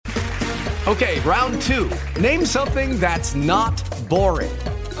Okay, round two. Name something that's not boring.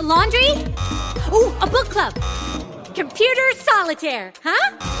 A laundry? Ooh, a book club. Computer solitaire,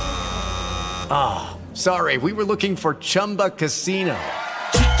 huh? Ah, sorry, we were looking for Chumba Casino.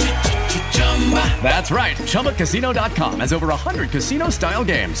 That's right. ChumbaCasino.com has over 100 casino-style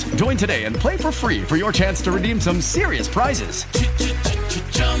games. Join today and play for free for your chance to redeem some serious prizes.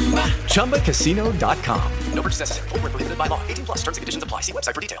 ChumbaCasino.com. No purchase necessary. Void where prohibited by law. 18 plus. Terms and conditions apply. See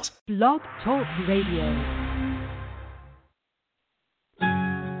website for details. Blog Talk Radio.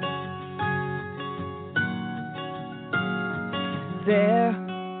 There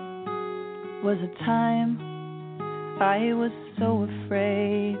was a time I was so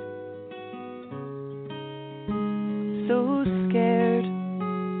afraid, so scared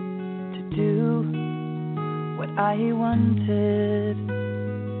to do what I wanted.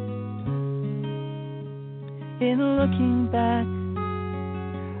 In looking back,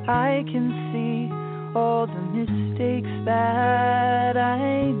 I can see all the mistakes that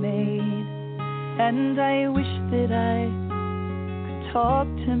I made, and I wish that I could talk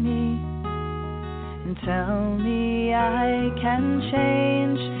to me and tell me I can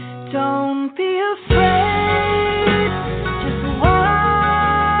change. Don't be afraid, just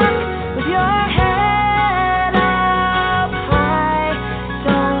walk with your head up high.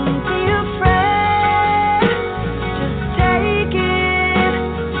 Don't be afraid, just take it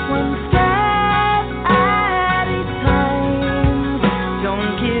one step at a time.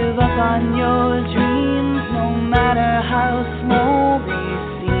 Don't give up on your dreams, no matter how small they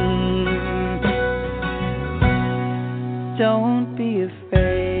seem. Don't be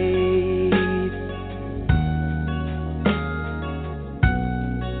afraid.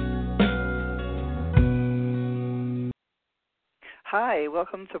 Hi,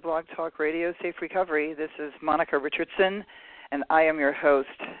 welcome to Blog Talk Radio Safe Recovery. This is Monica Richardson, and I am your host.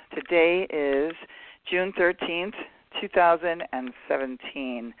 Today is June 13th,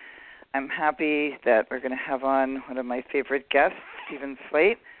 2017. I'm happy that we're going to have on one of my favorite guests, Stephen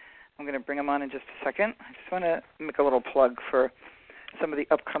Slate. I'm going to bring him on in just a second. I just want to make a little plug for some of the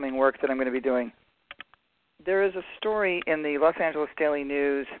upcoming work that I'm going to be doing. There is a story in the Los Angeles Daily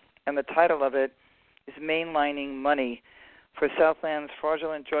News, and the title of it is Mainlining Money for Southland's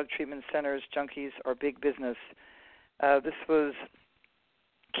Fraudulent Drug Treatment Centers, Junkies Are Big Business. This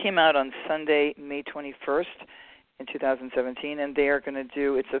came out on Sunday, May 21st in 2017, and they are going to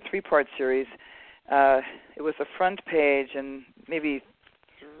do, it's a three-part series. It was a front page and maybe,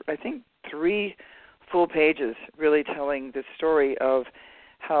 I think, 3 full pages really telling the story of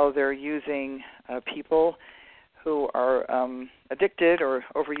how they're using people who are addicted or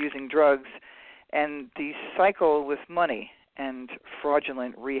overusing drugs, and the cycle with money and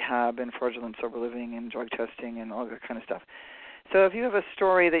fraudulent rehab and fraudulent sober living and drug testing and all that kind of stuff. So if you have a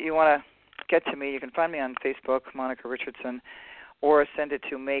story that you want to get to me, you can find me on Facebook, Monica Richardson, or send it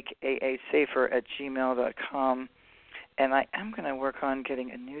to makeaasafer@gmail.com. And I am going to work on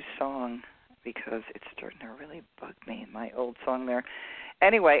getting a new song because it's starting to really bug me, my old song there.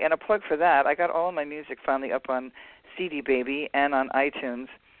 Anyway, and a plug for that, I got all of my music finally up on CD Baby and on iTunes.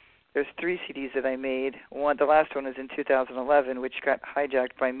 There's 3 CDs that I made. The last one is in 2011, which got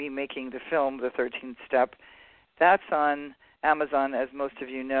hijacked by me making the film, The 13th Step. That's on Amazon, as most of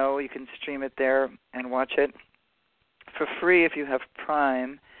you know. You can stream it there and watch it for free if you have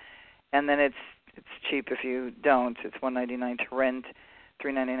Prime, and then it's cheap if you don't. It's $1.99 to rent,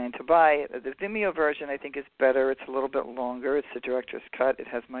 $3.99 to buy. The Vimeo version, I think, is better. It's a little bit longer. It's the director's cut. It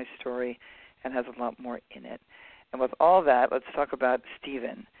has my story and has a lot more in it. And with all that, let's talk about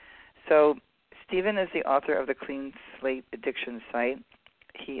Stephen. So Stephen is the author of the Clean Slate Addiction site.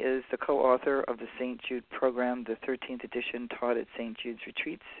 He is the co-author of the St. Jude program, the 13th edition taught at St. Jude's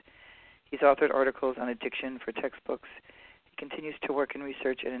Retreats. He's authored articles on addiction for textbooks. He continues to work in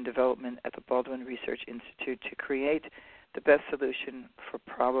research and in development at the Baldwin Research Institute to create the best solution for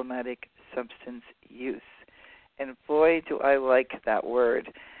problematic substance use. And boy, do I like that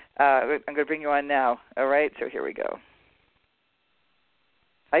word. I'm going to bring you on now. All right, so here we go.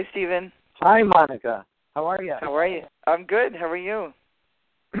 Hi, Stephen. Hi, Monica. How are you? How are you? I'm good. How are you?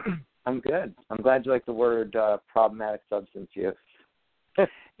 I'm good. I'm glad you like the word problematic substance use.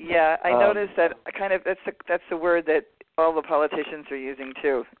 Yeah, I noticed that that's the word that all the politicians are using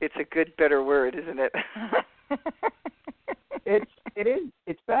too. It's a good, better word, isn't it? It is.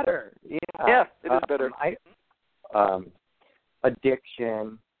 It's better. Yeah. Yeah, it is better.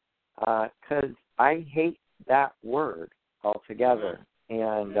 Addiction, because I hate that word altogether,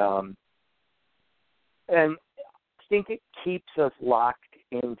 and I think it keeps us locked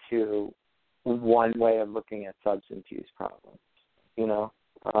into one way of looking at substance use problems. You know.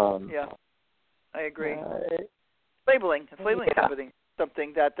 Yeah. I agree. Labeling. It's labeling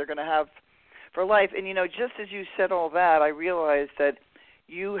something that they're going to have for life. And, just as you said all that, I realized that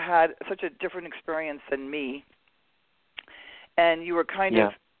you had such a different experience than me. And you were kind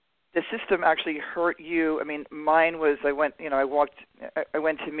of, the system actually hurt you. I mean, mine was, I went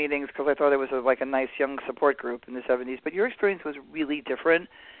to meetings because I thought it was a nice young support group in the 70s. But your experience was really different.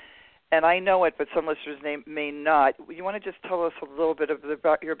 And I know it, but some listeners may not. You want to just tell us a little bit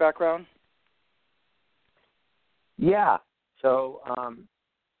about your background? Yeah. So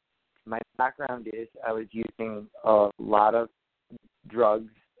my background is I was using a lot of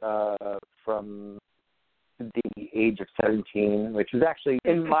drugs from the age of 17, which was actually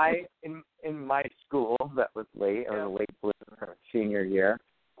in my school. That was late. I was a late bloomer, senior year.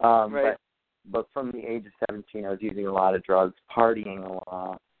 Right. But from the age of 17, I was using a lot of drugs, partying a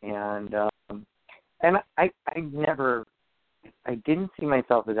lot, and I didn't see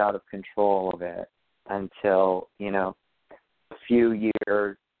myself as out of control of it until a few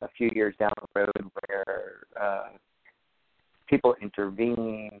years down the road where people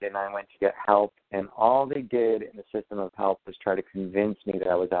intervened and I went to get help, and all they did in the system of help was try to convince me that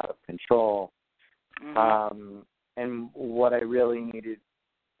I was out of control. Mm-hmm. And what I really needed,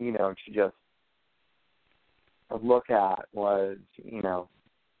 to just look at was,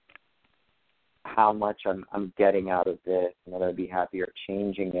 how much I'm getting out of it and that I'd be happier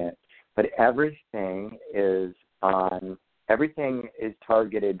changing it. But everything is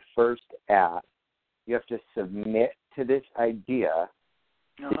targeted first at, you have to submit to this idea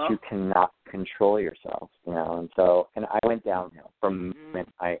that you cannot control yourself, and I went downhill from the moment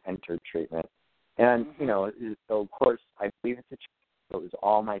I entered treatment. And, so of course I believe it's a choice. It was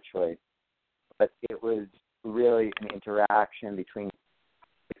all my choice, but it was really an interaction between,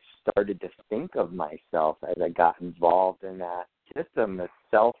 I started to think of myself as I got involved in that system, the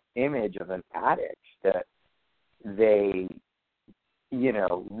self-image of an addict that they,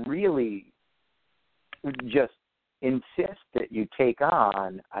 really just insist that you take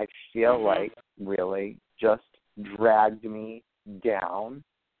on, I feel like really just dragged me down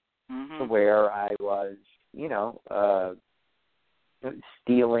to where I was,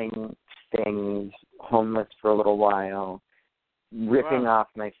 stealing things, homeless for a little while, ripping off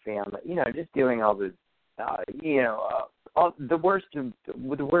my family, just doing all the, all the worst of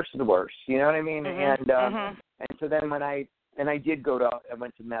the worst, you know what I mean? And so then when I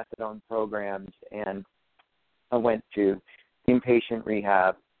went to methadone programs, and I went to inpatient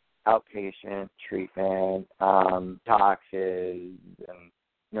rehab, outpatient treatment, toxins, and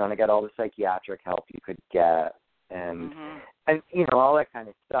I got all the psychiatric help you could get, and all that kind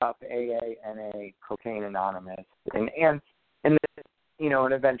of stuff, AA, NA, Cocaine Anonymous, and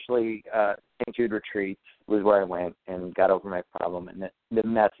eventually St. Jude retreats was where I went and got over my problem, and the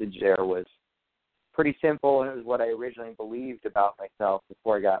message there was pretty simple, and it was what I originally believed about myself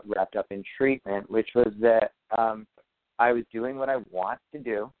before I got wrapped up in treatment, which was that I was doing what I want to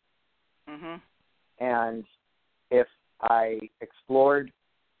do, and if I explored,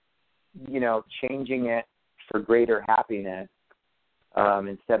 changing it for greater happiness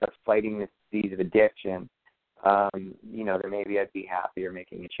instead of fighting this disease of addiction, then maybe I'd be happier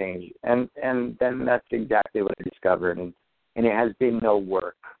making a change. And then that's exactly what I discovered, and it has been no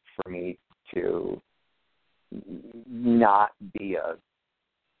work for me to not be a,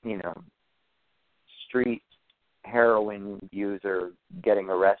 street heroin user getting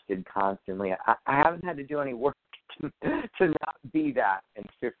arrested constantly. I haven't had to do any work to not be that in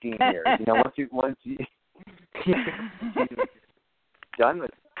 15 years. Once you done with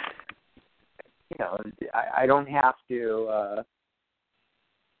it, I don't have to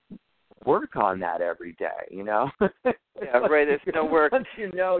work on that every day, Yeah, right. There's no work. Once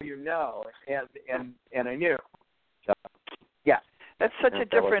you know, and I knew. So, yeah. That's such a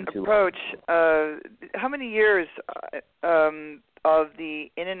different approach. How many years of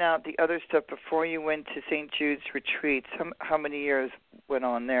the in and out, the other stuff before you went to St. Jude's retreats? How many years went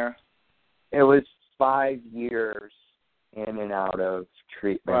on there? It was 5 years in and out of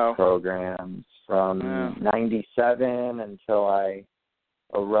treatment programs from 97 until I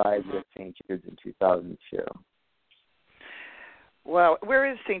arrived at St. Jude's in 2002. Wow. Where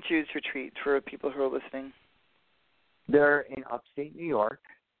is St. Jude's retreat for people who are listening? They're in upstate New York,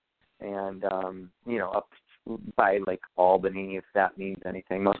 and, up by, Albany, if that means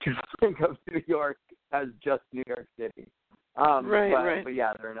anything. Most people think of New York as just New York City. Right. But,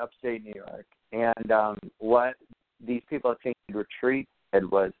 yeah, they're in upstate New York. And what these people at St. Jude retreat did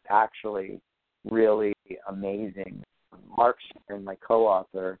was actually really amazing. Mark and my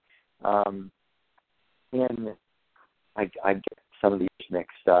co-author, and I get some of these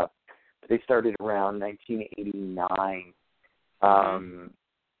mixed up. They started around 1989.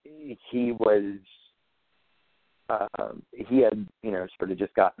 He was he had, you know, sort of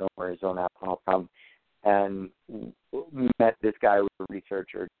just gotten over his own alcohol problem, and met this guy who was a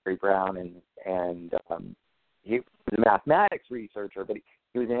researcher, Jerry Brown, and he was a mathematics researcher, but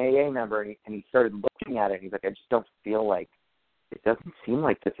he was an AA member, and he started looking at it, and he's like, I just don't feel like, it doesn't seem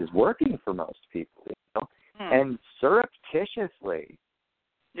like this is working for most people, you know? And surreptitiously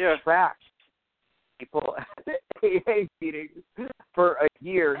tracked people at the AA meetings for a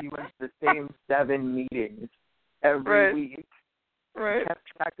year. He went to the same 7 meetings every week. Right. Kept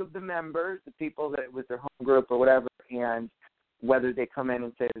track of the members, the people that it was their home group or whatever, and whether they come in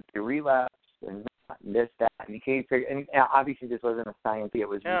and say that they relapsed and this, that, and and obviously this wasn't a science. It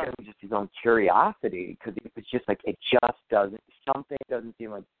was really just his own curiosity, because it was just like, something doesn't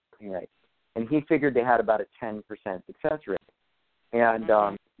seem like working right. And he figured they had about a 10% success rate. And,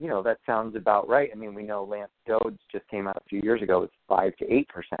 you know, that sounds about right. I mean, we know Lance Jodes just came out a few years ago with 5 to 8%,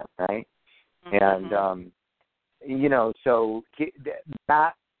 right? And, you know, so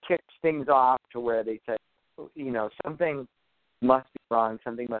that kicked things off to where they said, you know, something must be wrong,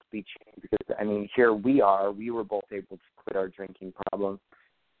 something must be changed, because, I mean, here we were both able to quit our drinking problem.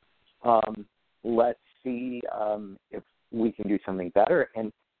 Let's see if we can do something better.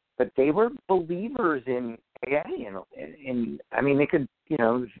 But they were believers in AA, and I mean, they could, you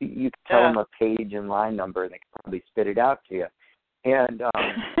know, you could tell them a page and line number, and they could probably spit it out to you. And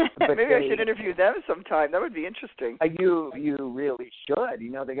but maybe I should interview them sometime. That would be interesting. You really should. You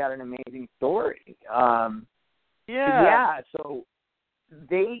know, they got an amazing story. So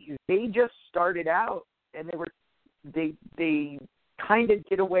they just started out, and they kind of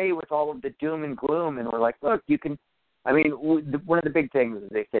did away with all of the doom and gloom, and were like, look, you can. I mean, one of the big things is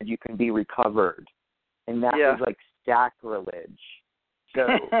they said you can be recovered, and that was like sacrilege. So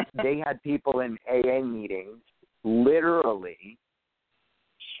they had people in AA meetings literally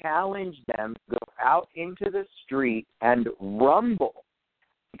challenge them to go out into the street and rumble,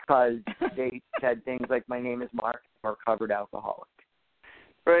 because they said things like, my name is Mark, I'm a recovered alcoholic.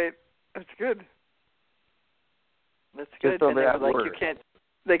 Right. That's good. That's good. And they were like,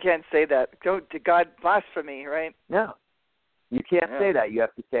 they can't say that. Go to God, blasphemy, right? No. You can't say that. You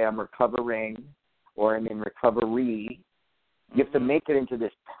have to say, I'm recovering, or I'm in recovery. You have to make it into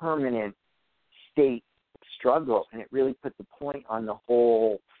this permanent state of struggle, and it really puts a point on the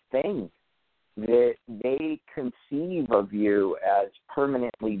whole thing, that they conceive of you as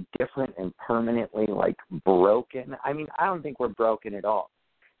permanently different and permanently, like, broken. I mean, I don't think we're broken at all.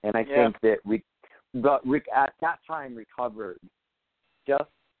 And I think that Rick at that time recovered,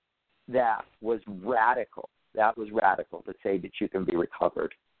 just that was radical. That was radical, to say that you can be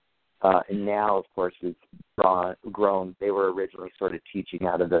recovered. And now, of course, it's grown. They were originally sort of teaching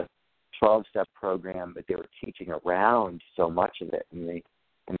out of the 12-step program, but they were teaching around so much of it. And they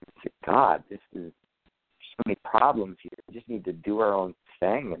said, God, this is so many problems here. We just need to do our own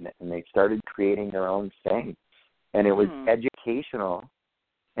thing. And they started creating their own thing. And it was educational.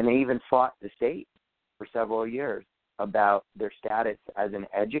 And they even fought the state for several years about their status as an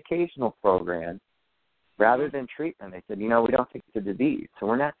educational program rather than treatment. They said, you know, we don't think it's a disease, so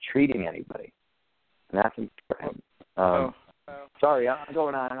we're not treating anybody. And that's important. Sorry, I'm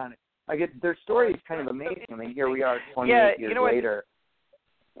going on and on. Their story is kind of amazing. I mean, here we are 28 years later.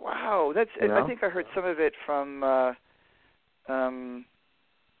 Wow, that's. You know? I think I heard some of it from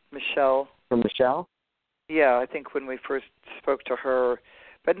Michelle. From Michelle? Yeah, I think when we first spoke to her,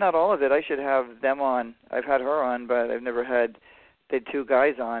 but not all of it. I should have them on. I've had her on, but I've never had the 2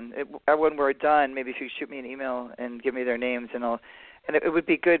 guys on. When we're done, maybe if you shoot me an email and give me their names, and it would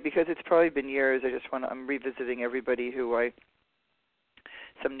be good, because it's probably been years. I'm revisiting everybody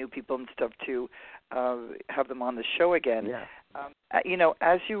some new people and stuff, to have them on the show again. Yeah. You know,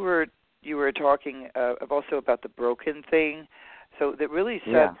 as you were talking also about the broken thing. So the really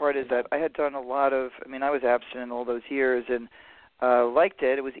sad part is that I had done a lot of. I mean, I was abstinent all those years and liked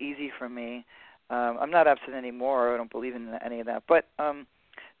it. It was easy for me. I'm not abstinent anymore. I don't believe in any of that. But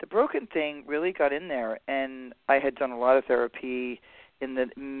the broken thing really got in there, and I had done a lot of therapy in the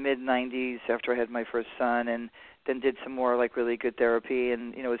mid-'90s after I had my first son, and then did some more, like, really good therapy,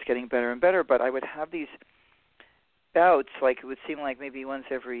 and, you know, it was getting better and better. But I would have these bouts, like, it would seem like maybe once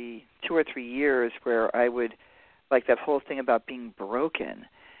every 2 or 3 years, where I would, like, that whole thing about being broken.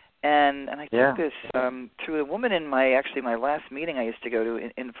 And I took this through a woman in my last meeting I used to go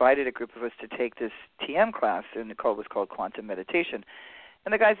to, invited a group of us to take this TM class, and it was called Quantum Meditation.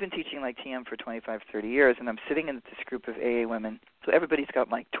 And the guy's been teaching, like, TM for 25, 30 years, and I'm sitting in this group of AA women. So everybody's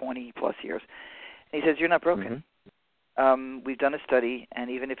got, like, 20-plus years. And he says, you're not broken. we've done a study, and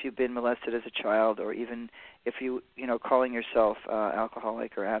even if you've been molested as a child, or even if calling yourself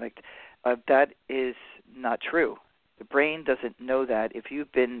alcoholic or addict, that is not true. The brain doesn't know that. If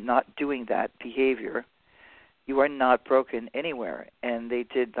you've been not doing that behavior, you are not broken anywhere. And they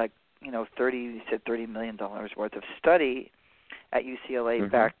did $30 million worth of study at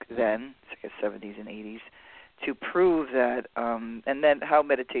UCLA back then, it's like the 70s and 80s, to prove that, and then how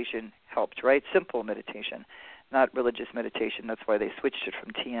meditation helped, right? Simple meditation, not religious meditation. That's why they switched it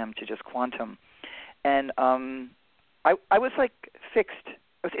from TM to just quantum. And I was like fixed.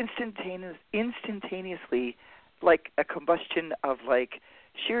 I was instantaneously like a combustion of like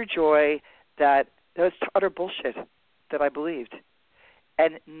sheer joy that was utter bullshit that I believed.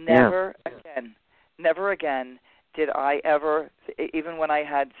 And never again did I ever, even when I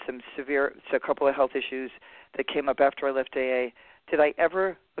had a couple of health issues that came up after I left AA, did I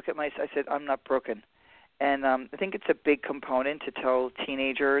ever look at myself, I said, I'm not broken. And I think it's a big component to tell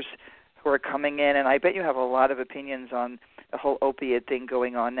teenagers who are coming in, and I bet you have a lot of opinions on the whole opiate thing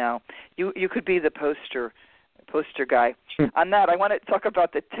going on now. You could be the poster guy. On that, I want to talk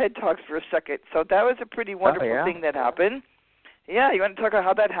about the TED Talks for a second. So that was a pretty wonderful thing that happened. Yeah, you want to talk about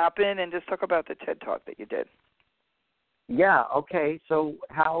how that happened and just talk about the TED Talk that you did? Yeah, okay. So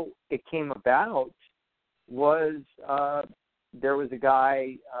how it came about was there was a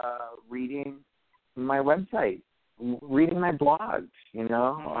guy reading my website, reading my blogs,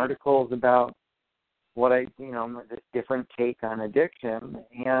 articles about what this different take on addiction.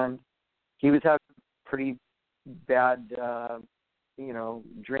 And he was having a pretty bad,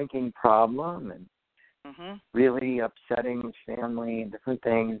 drinking problem and really upsetting his family and different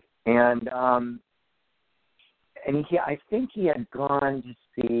things. And I think he had gone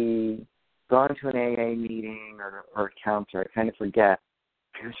to an AA meeting or a counselor. I kind of forget.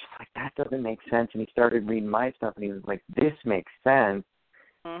 He was just like, that doesn't make sense. And he started reading my stuff, and he was like, this makes sense.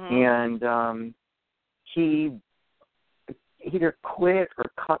 And he either quit or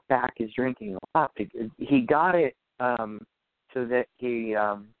cut back his drinking a lot. He got it so that he,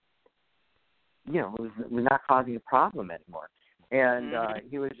 was not causing a problem anymore. And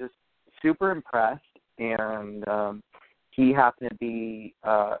he was just super impressed. And he happened to be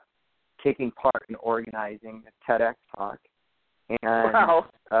taking part in organizing a TEDx talk,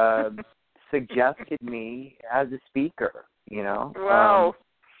 and suggested me as a speaker. Wow.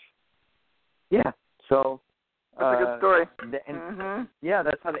 Yeah. So that's a good story. Yeah,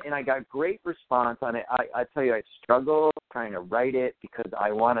 that's how. And I got great response on it. I tell you, I struggled trying to write it because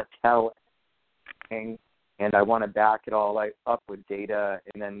I want to tell it, and I want to back it all up with data,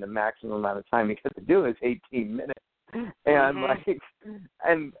 and then the maximum amount of time you get to do is 18 minutes. And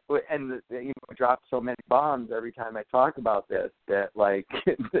drop so many bombs every time I talk about this that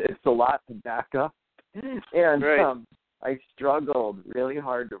it's a lot to back up. And I struggled really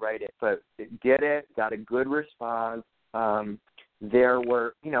hard to write it, but did it, got a good response. There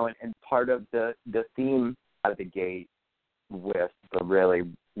were, and part of the theme out of the gate with the really,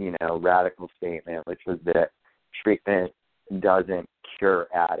 radical statement, which was that treatment doesn't cure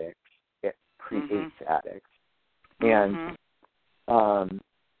addicts, it creates addicts. And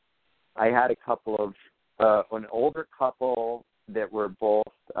I had a couple of, an older couple that were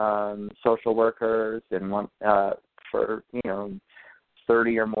both social workers, and one for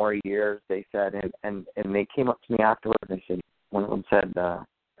 30 or more years, they said, and they came up to me afterwards. They said, one of them said,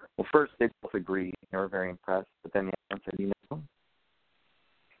 well, first they both agreed, they were very impressed, but then the other one said,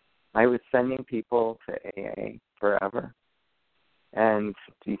 I was sending people to AA forever, and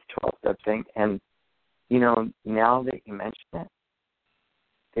these 12-step things, and now that you mention it,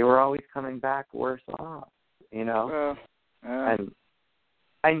 they were always coming back worse off, and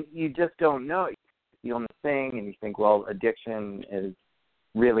you just don't know. You feel the thing, and you think, well, addiction is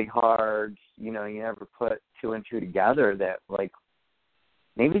really hard. You never put two and two together that,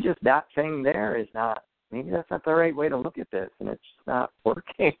 maybe just that thing there is not, maybe that's not the right way to look at this, and it's just not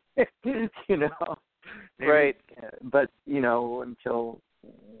working, Right. But, until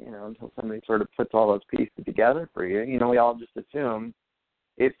somebody sort of puts all those pieces together for you, we all just assume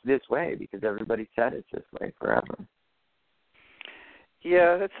it's this way because everybody said it's this way forever.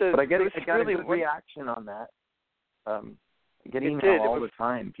 Yeah, But I got a good reaction on that. I get email all the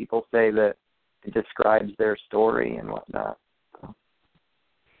time. People say that it describes their story and whatnot. So.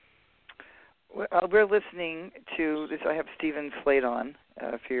 We're listening to this. I have Stephen Slate on.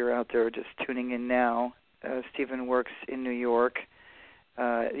 If you're out there just tuning in now, Stephen works in New York.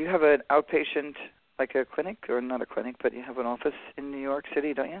 You have an outpatient, like a clinic, or not a clinic, but you have an office in New York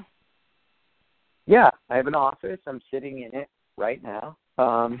City, don't you? Yeah, I have an office. I'm sitting in it right now.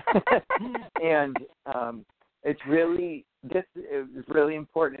 And it's really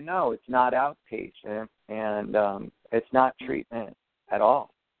important to know. It's not outpatient, and it's not treatment at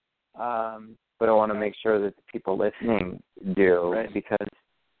all. But I want to make sure that the people listening do, because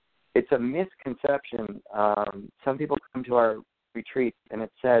it's a misconception. Some people come to our retreat, and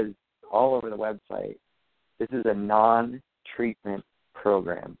it says all over the website, this is a non-treatment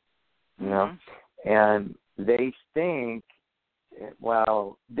program, you know, and they think,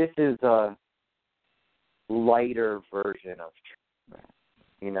 well, this is a lighter version of treatment,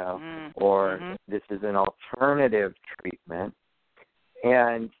 you know, or this is an alternative treatment.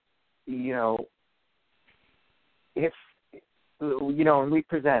 And, you know, if, you know, when we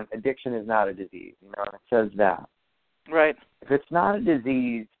present addiction is not a disease, you know, it says that. Right. If it's not a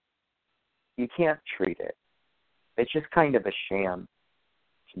disease, you can't treat it. It's just kind of a sham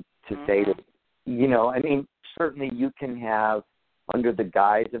to say that, you know, I mean, certainly you can have, under the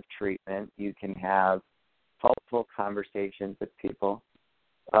guise of treatment, you can have helpful conversations with people,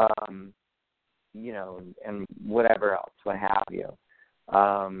 you know, and whatever else, what have you.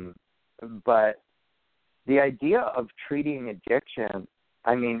 But the idea of treating addiction,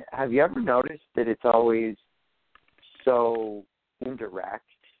 I mean, have you ever noticed that it's always so indirect?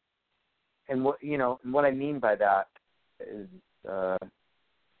 And what, you know, what I mean by that is,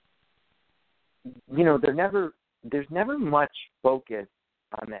 you know, there's never much focus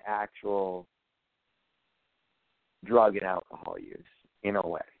on the actual drug and alcohol use, in a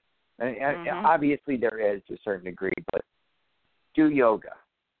way. And obviously there is to a certain degree, but do yoga.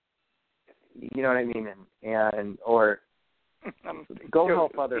 You know what I mean? And or go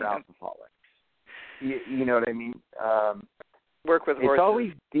help other alcoholics. You know what I mean? Work with horses. It's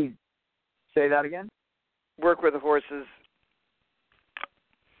always these. Say that again? Work with the horses.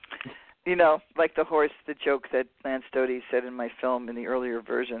 You know, like the horse, the joke that Lance Doty said in my film in the earlier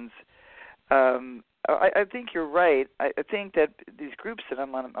versions. I think you're right. I think that these groups that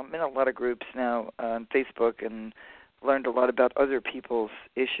I'm on, I'm in a lot of groups now on Facebook and learned a lot about other people's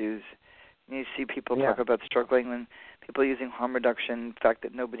issues. And you see people talk about struggling and people using harm reduction, the fact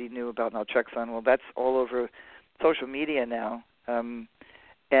that nobody knew about naltrexone. Well, that's all over social media now.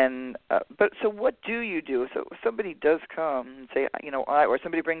 But so what do you do? So if somebody does come and say, you know, or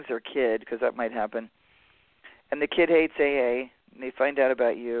somebody brings their kid, because that might happen, and the kid hates AA, and they find out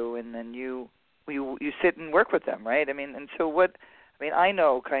about you, and then you sit and work with them, right? I mean, and so what? I mean, I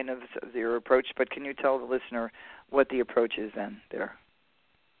know kind of your approach, but can you tell the listener what the approach is then there?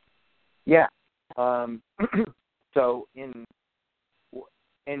 Yeah. So in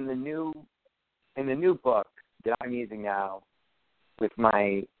the new book that I'm using now with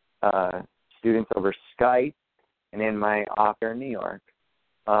my students over Skype and in my office in New York,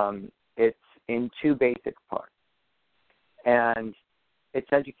 it's in two basic parts. And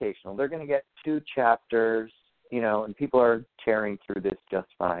it's educational. They're going to get 2 chapters, you know, and people are tearing through this just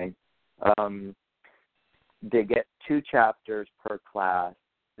fine. They get 2 chapters per class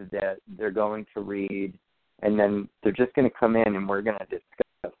that they're going to read, and then they're just going to come in and we're going to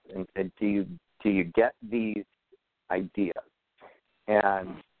discuss and say, do you get these ideas?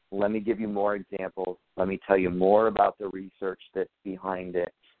 And let me give you more examples. Let me tell you more about the research that's behind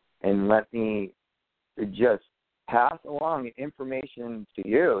it, and let me just pass along information to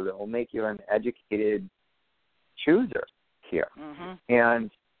you that will make you an educated chooser here.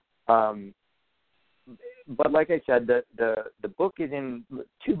 And but like I said, the book is in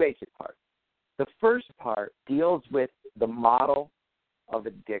 2 basic parts. The first part deals with the model of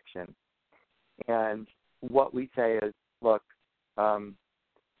addiction, and what we say is, look,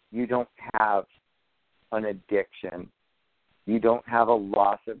 you don't have an addiction. You don't have a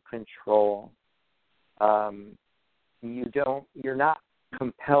loss of control. You're not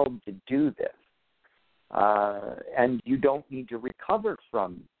compelled to do this. And you don't need to recover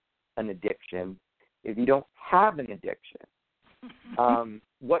from an addiction if you don't have an addiction.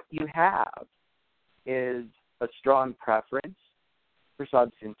 What you have is a strong preference for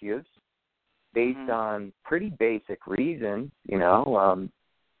substance use based on pretty basic reasons, you know,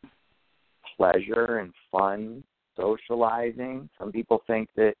 pleasure and fun, socializing. Some people think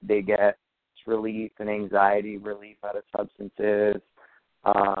that they get relief and anxiety relief out of substances.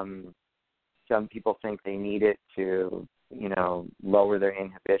 Some people think they need it to, you know, lower their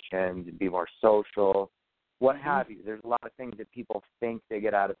inhibitions and be more social, what have you. There's a lot of things that people think they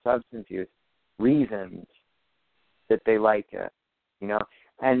get out of substance use, reasons that they like it, you know,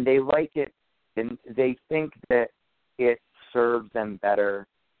 and they like it and they think that it serves them better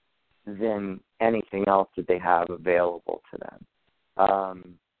than anything else that they have available to them.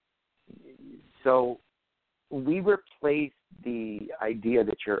 So we replace the idea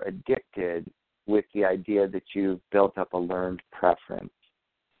that you're addicted with the idea that you've built up a learned preference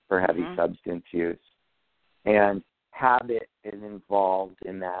for heavy substance use. And habit is involved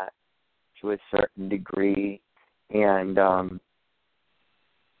in that to a certain degree. And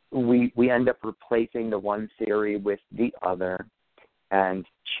we end up replacing the one theory with the other and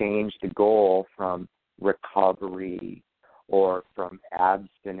change the goal from recovery or from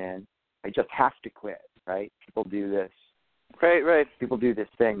abstinence. I just have to quit, right? People do this. Right. People do this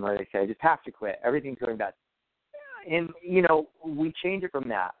thing where they say, I just have to quit. Everything's going bad. And, we change it from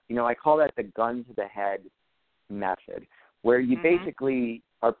that. I call that the gun to the head method, where you basically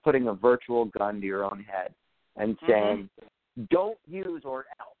are putting a virtual gun to your own head and saying, don't use or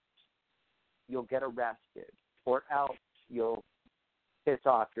else you'll get arrested, or else you'll piss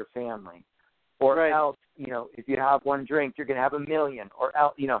off your family, or else, if you have one drink, you're going to have 1 million, or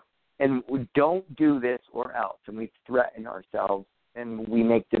else, and we don't do this or else, and we threaten ourselves, and we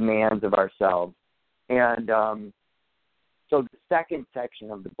make demands of ourselves. And so the second section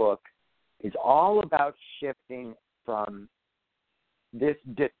of the book is all about shifting from this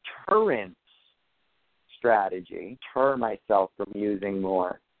deterrence strategy, deter myself from using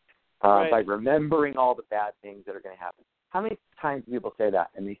more, by remembering all the bad things that are going to happen. How many times do people say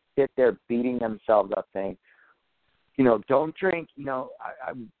that? And they sit there beating themselves up saying, don't drink.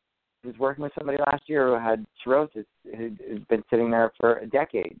 I was working with somebody last year who had cirrhosis, who's been sitting there for a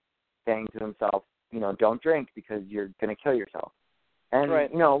decade saying to himself, don't drink because you're going to kill yourself. And,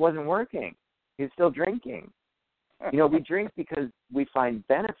 it wasn't working. He was still drinking. We drink because we find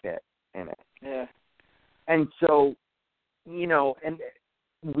benefit in it. Yeah. And so, and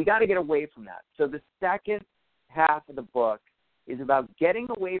we got to get away from that. So the second half of the book is about getting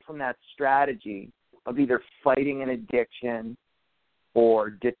away from that strategy of either fighting an addiction or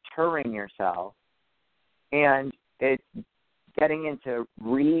deterring yourself, and it's getting into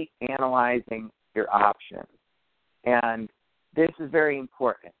reanalyzing your options. And this is very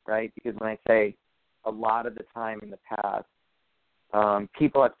important, right? Because when I say a lot of the time in the past,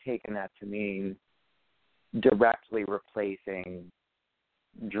 people have taken that to mean directly replacing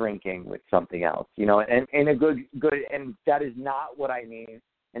drinking with something else, and a good, and that is not what I mean.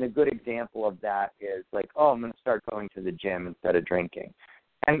 And a good example of that is like, I'm going to start going to the gym instead of drinking.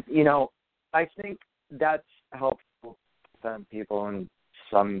 And, I think that's helpful to some people in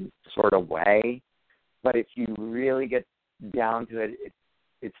some sort of way. But if you really get down to it,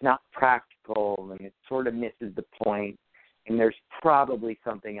 it's not practical, and it sort of misses the point. And there's probably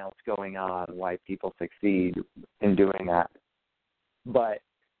something else going on why people succeed in doing that. But,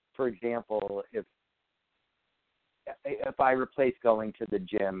 for example, if I replace going to the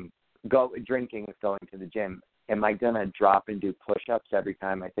gym, drinking with going to the gym, am I going to drop and do push-ups every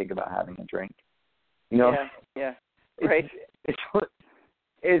time I think about having a drink? Yeah. Right. It's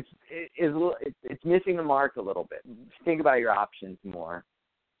missing the mark a little bit. Think about your options more.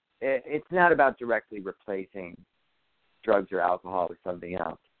 It's not about directly replacing drugs or alcohol with something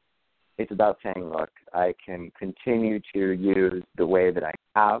else. It's about saying, look, I can continue to use the way that I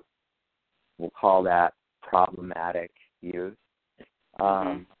have. We'll call that problematic use.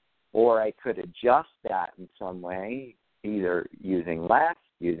 Or I could adjust that in some way, either using less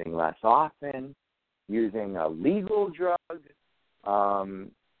often, using a legal drug,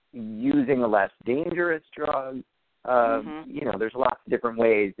 using a less dangerous drug. There's lots of different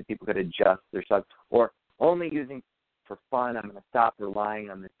ways that people could adjust their substance, or only using for fun. I'm going to stop relying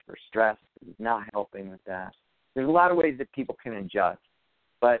on this for stress. It's not helping with that. There's a lot of ways that people can adjust.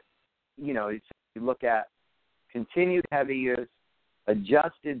 But, you look at continued heavy use,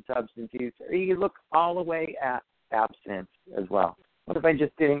 adjusted substance use, or you look all the way at abstinence as well. What if I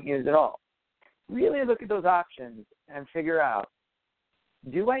just didn't use at all? Really look at those options and figure out,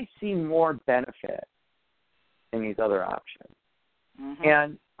 do I see more benefit in these other options?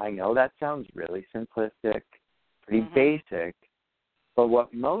 And I know that sounds really simplistic, pretty basic, but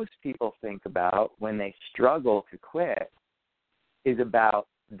what most people think about when they struggle to quit is about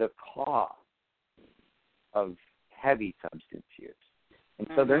the cost of heavy substance use. And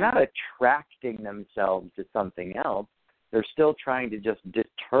so they're not attracting themselves to something else. They're still trying to just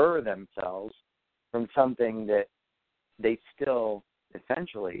deter themselves from something that they still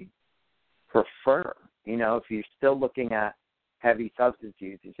essentially prefer. If you're still looking at heavy substance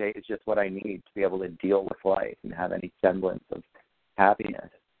use, you say it's just what I need to be able to deal with life and have any semblance of happiness.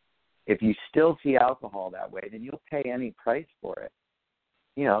 If you still see alcohol that way, then you'll pay any price for it,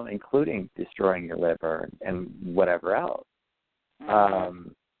 including destroying your liver and whatever else.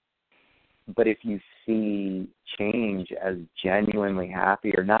 But if you see change as genuinely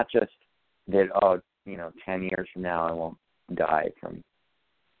happy, or not just that, 10 years from now I won't die from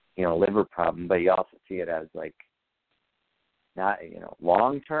liver problem, but you also see it as like not,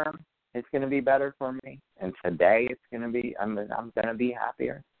 long term it's going to be better for me, and today it's going to be I'm going to be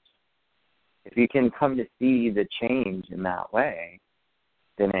happier. If you can come to see the change in that way,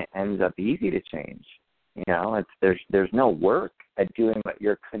 then it ends up easy to change. There's no work at doing what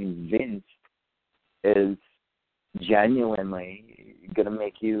you're convinced is genuinely going to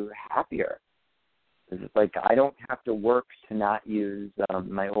make you happier. It's like I don't have to work to not use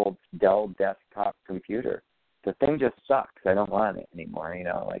my old Dell desktop computer. The thing just sucks. I don't want it anymore.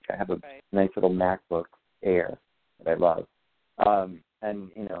 Like I have a nice little MacBook Air that I love.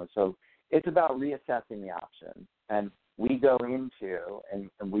 So it's about reassessing the options. And we go into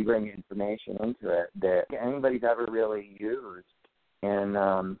and we bring information into it that anybody's ever really used in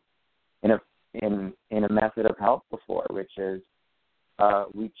a method of help before, which is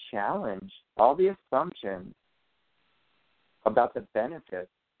we challenge all the assumptions about the benefits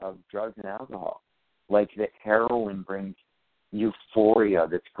of drugs and alcohol, like that heroin brings euphoria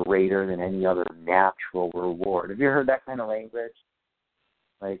that's greater than any other natural reward. Have you heard that kind of language?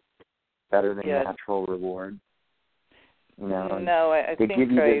 Like better than natural reward? No, I think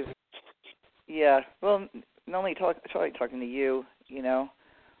yeah. Well, not only talking to you,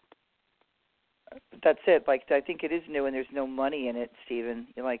 that's it. Like I think it is new, and there's no money in it, Stephen.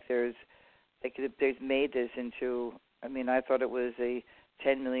 They've made this into. I mean, I thought it was a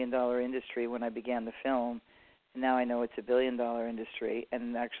 $10 million industry when I began the film, and now I know it's a $1 billion industry.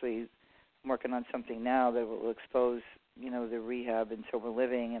 And actually, I'm working on something now that will expose, the rehab and sober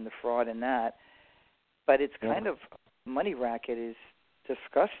living and the fraud in that. But it's kind of money racket is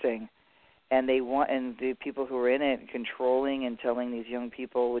disgusting, and the people who are in it controlling and telling these young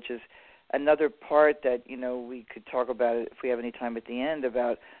people, which is another part that we could talk about it if we have any time at the end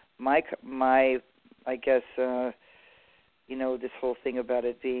about my I guess this whole thing about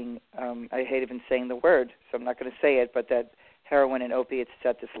it being I hate even saying the word, so I'm not going to say it, but that heroin and opiates is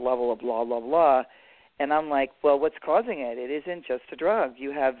at this level of blah blah blah, and I'm like, well, what's causing it? It isn't just a drug.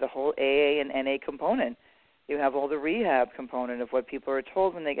 You have the whole AA and NA component. You have all the rehab component of what people are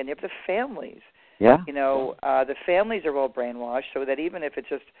told when and you have the families. Yeah. The families are all brainwashed, so that even if it's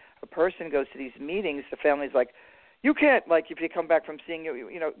just a person goes to these meetings, the family's like, you can't, like, if you come back from seeing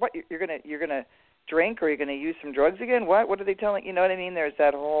what you're gonna drink or you're gonna use some drugs again? What are they telling? You know what I mean? There's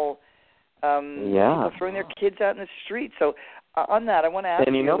that whole people throwing their kids out in the street. So on that, I want to ask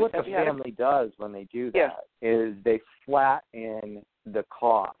you. And what the family does when they do that is they flatten the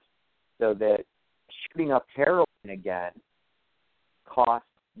cost so that shooting up heroin again costs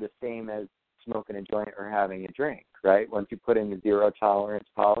the same as smoking a joint or having a drink, right? Once you put in the zero tolerance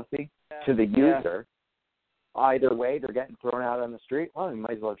policy to the user, either way, they're getting thrown out on the street. Well, you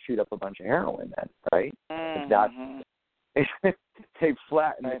might as well shoot up a bunch of heroin then, right? If that's, they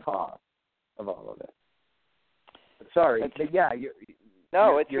flatten the cost of all of it. Sorry, but it's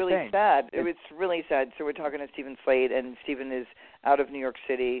really sad. It's really sad. So we're talking to Stephen Slate, and Stephen is out of New York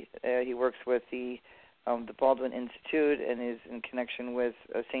City. He works with the Baldwin Institute and is in connection with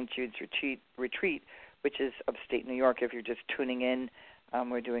St. Jude's Retreat, which is upstate New York. If you're just tuning in,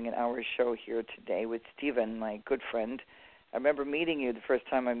 we're doing an hour show here today with Stephen, my good friend. I remember meeting you the first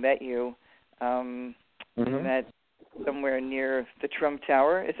time I met you. We met somewhere near the Trump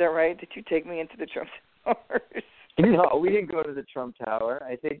Tower. Is that right? Did you take me into the Trump Towers? No, we didn't go to the Trump Tower,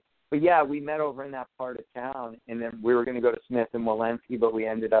 I think. But, we met over in that part of town, and then we were going to go to Smith and Walensky, but we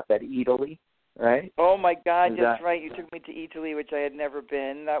ended up at Italy, right? Oh, my God, that's right. You took me to Italy, which I had never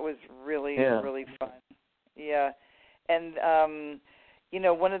been. That was really, really fun. Yeah. And,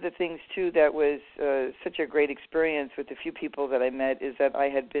 one of the things, too, that was such a great experience with the few people that I met is that I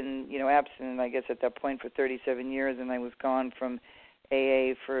had been, abstinent, I guess, at that point for 37 years, and I was gone from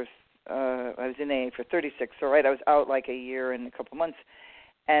AA for I was in AA for 36, so I was out like a year and a couple months,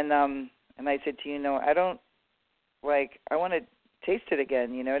 and I said to you, I don't I want to taste it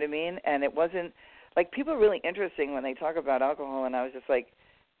again, you know what I mean? And it wasn't people are really interesting when they talk about alcohol, and I was just like,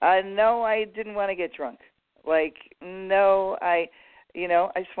 no, I didn't want to get drunk, no, I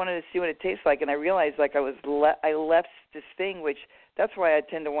just wanted to see what it tastes like, and I realized I left this thing, which that's why I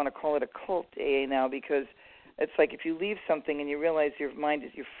tend to want to call it a cult AA now, because it's like if you leave something and you realize your mind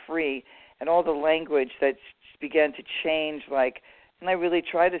is, you're free, and all the language that began to change, and I really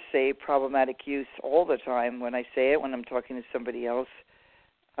try to say problematic use all the time when I say it, when I'm talking to somebody else.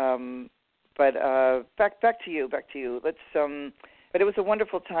 But back to you. Let's. But it was a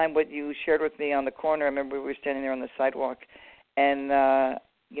wonderful time what you shared with me on the corner. I remember we were standing there on the sidewalk, and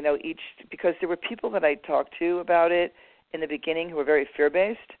because there were people that I talked to about it in the beginning who were very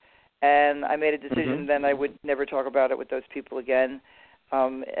fear-based. And I made a decision then I would never talk about it with those people again.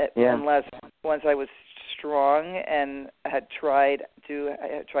 unless once I was strong and had tried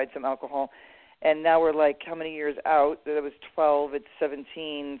some alcohol. And now we're like how many years out? That was 12, it's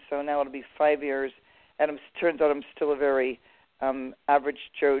 17, so now it'll be 5 years. And turns out I'm still a very average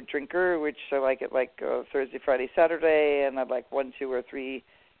Joe drinker, which I like it like Thursday, Friday, Saturday, and I'd like 1, 2, or 3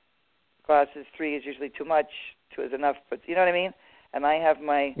 glasses. 3 is usually too much, 2 is enough, but you know what I mean? And I have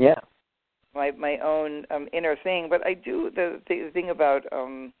my own inner thing, but I do the thing about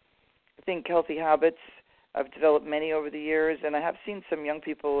I think healthy habits. I've developed many over the years, and I have seen some young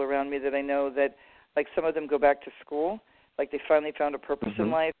people around me that I know that, like, some of them go back to school, like they finally found a purpose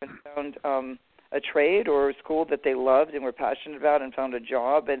in life and found a trade or a school that they loved and were passionate about and found a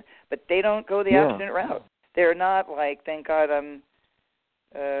job, but they don't go the abstinent route. They're not like, thank God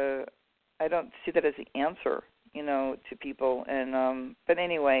I don't see that as the answer, to people. And but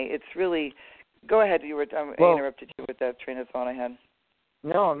anyway, it's really. Go ahead. I interrupted you with that train of thought I had.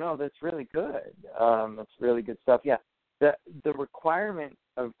 No, that's really good. That's really good stuff. Yeah, the requirement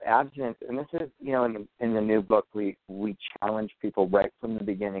of abstinence, and this is, in the new book, we challenge people right from the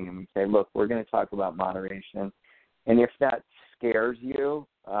beginning, and we say, look, we're going to talk about moderation, and if that scares you,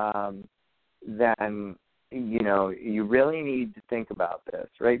 then you really need to think about this,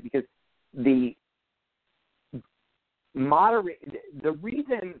 right? Because the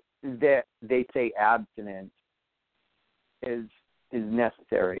reason that they say abstinence is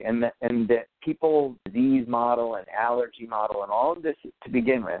necessary, and that people disease model and allergy model and all of this to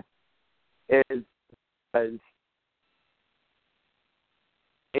begin with is because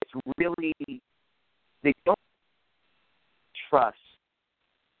it's really, they don't trust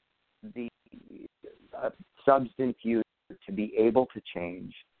the substance user to be able to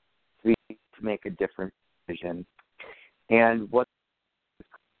change, to make a different decision, and what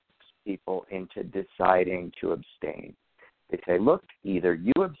people into deciding to abstain. They say, look, either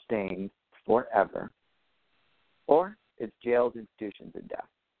you abstain forever or it's jails, institutions, and death.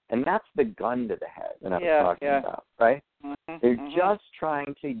 And that's the gun to the head that I was talking about, right? Mm-hmm, They're just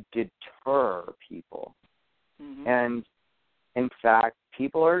trying to deter people. Mm-hmm. And, in fact,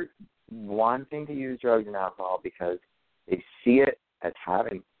 people are wanting to use drugs and alcohol because they see it as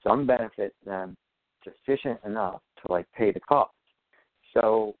having some benefit to them sufficient enough to, pay the cost.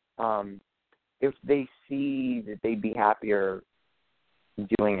 So, if they see that they'd be happier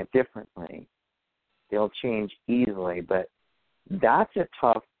doing it differently, they'll change easily. But that's a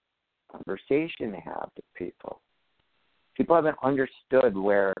tough conversation to have with people. People haven't understood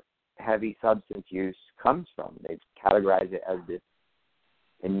where heavy substance use comes from. They've categorized it as this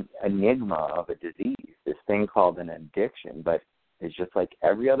enigma of a disease, this thing called an addiction. But it's just like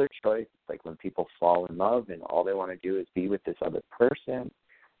every other choice. It's like when people fall in love and all they want to do is be with this other person.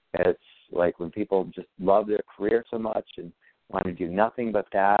 It's like when people just love their career so much and want to do nothing but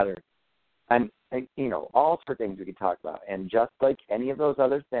that, all sorts of things we could talk about. And just like any of those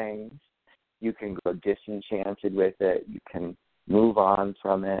other things, you can go disenchanted with it. You can move on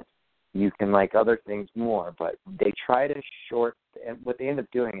from it. You can like other things more. But they try to and what they end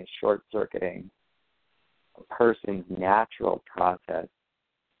up doing is short-circuiting a person's natural process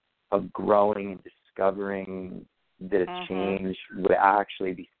of growing and discovering that a change would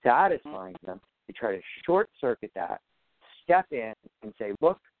actually be satisfying them. They try to short-circuit that, step in and say,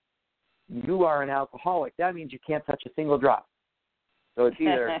 look, you are an alcoholic. That means you can't touch a single drop. So it's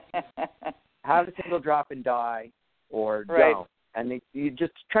either have a single drop and die or don't. And you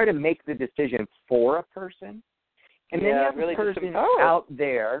just try to make the decision for a person. And then you have a person out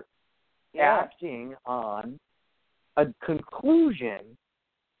there acting on a conclusion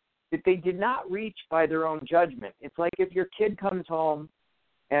that they did not reach by their own judgment. It's like if your kid comes home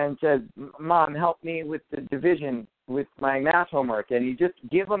and says, Mom, help me with the division with my math homework, and you just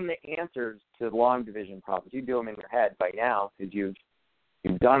give them the answers to the long division problems. You do them in your head by now because you've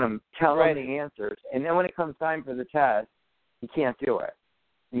done them. Tell them the answers, and then when it comes time for the test, you can't do it.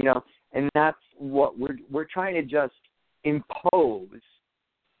 And that's what we're trying to just impose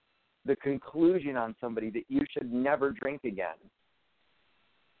the conclusion on somebody that you should never drink again.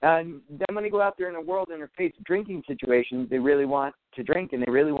 And then when they go out there in the world and they're faced with drinking situations, they really want to drink, and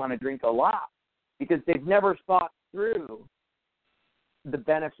they really want to drink a lot because they've never thought through the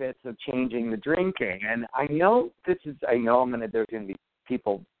benefits of changing the drinking. And I know there's going to be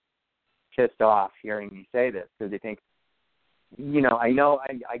people pissed off hearing me say this because they think,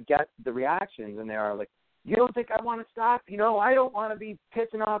 I get the reactions, and they are like, you don't think I want to stop? I don't want to be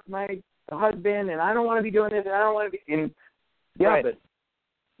pissing off my husband, and I don't want to be doing this, and I don't want to be. And but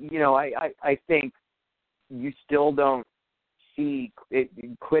I think you still don't see it,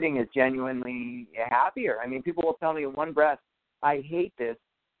 quitting as genuinely happier. I mean, people will tell me in one breath, I hate this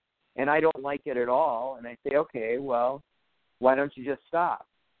and I don't like it at all. And I say, okay, well, why don't you just stop?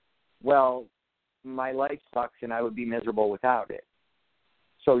 Well, my life sucks and I would be miserable without it.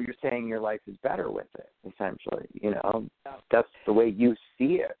 So you're saying your life is better with it, essentially. You know, that's the way you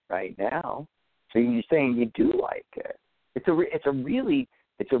see it right now. So you're saying you do like it. It's a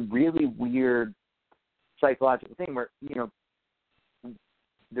really weird psychological thing where, you know,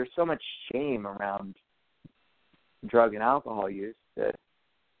 there's so much shame around drug and alcohol use that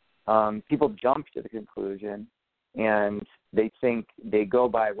people jump to the conclusion and they think they go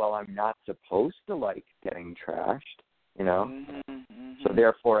by, well, I'm not supposed to like getting trashed, you know, so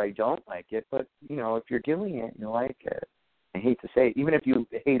therefore I don't like it. But, you know, if you're doing it, you like it. I hate to say it, even if you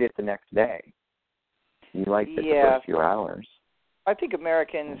hate it the next day, you like it the first few hours. I think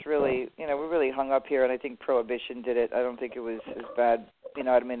Americans really, you know, we're really hung up here, and I think Prohibition did it. I don't think it was as bad, you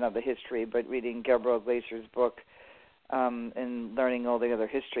know, I mean, not the history, but reading Gabrielle Glacier's book and learning all the other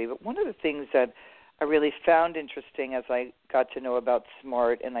history. But one of the things that I really found interesting as I got to know about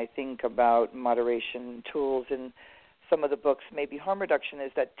SMART and I think about moderation tools in some of the books, maybe harm reduction,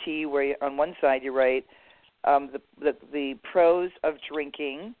 is that T, where you, on one side you write the pros of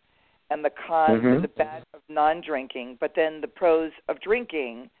drinking and the cons and the bad of non-drinking, but then the pros of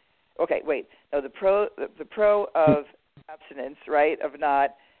drinking. Okay, wait. No, the pro of abstinence, right? Of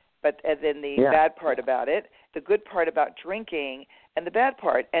not, and then the bad part about it, the good part about drinking, and the bad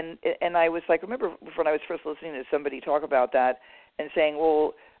part. And I was like, remember when I was first listening to somebody talk about that and saying,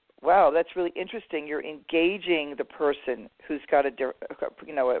 well, wow, that's really interesting. You're engaging the person who's got an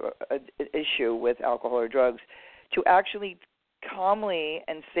issue with alcohol or drugs to actually calmly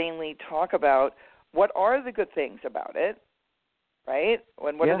and sanely talk about what are the good things about it, right?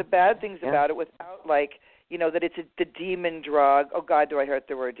 And what are the bad things about it without, like, you know, that it's the demon drug. Oh, God, do I hurt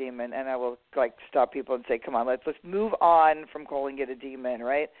the word demon? And I will, like, stop people and say, come on, let's move on from calling it a demon,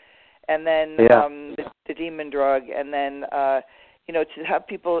 right? And then the demon drug, and then, you know, to have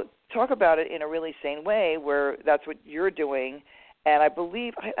people talk about it in a really sane way where that's what you're doing. And I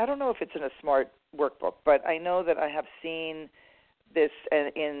believe, I don't know if it's in a SMART workbook, but I know that I have seen this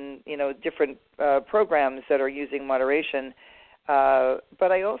in, you know, different programs that are using moderation.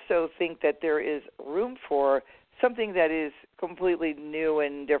 But I also think that there is room for something that is completely new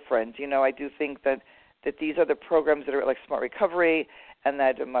and different. You know, I do think that these other programs that are like Smart Recovery and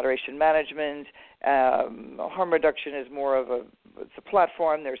that moderation management, harm reduction is more of it's a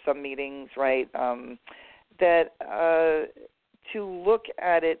platform. There's some meetings, right, that to look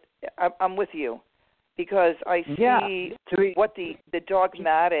at it, I'm with you, because I see what the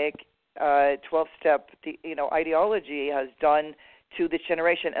dogmatic 12-step, you know, ideology has done to this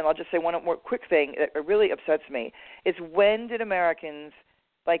generation. And I'll just say one more quick thing that really upsets me is, when did Americans,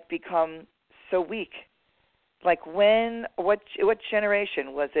 like, become so weak? Like, when, what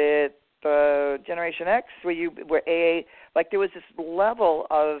generation? Was it Generation X, where AA, like, there was this level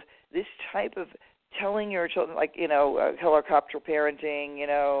of this type of telling your children, like, you know, helicopter parenting, you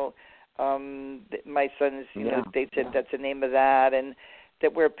know, my sons, you know, they said that's the name of that, and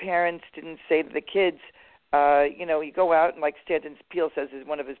that where parents didn't say to the kids, you know, you go out, and like Stanton Peele says in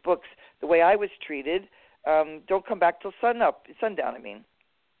one of his books, the way I was treated, don't come back till sundown, I mean.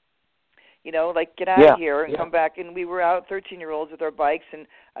 You know, like, get out of here and come back. And we were out, 13-year-olds, with our bikes, and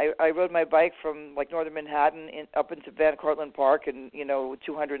I rode my bike from, like, northern Manhattan up into Van Cortlandt Park and, you know,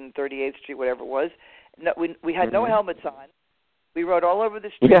 238th Street, whatever it was. No, we had no helmets on. We rode all over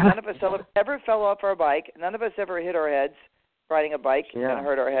the street. Yeah. None of us ever fell off our bike. None of us ever hit our heads riding a bike and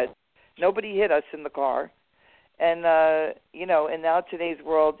hurt our heads. Nobody hit us in the car. And, you know, and now today's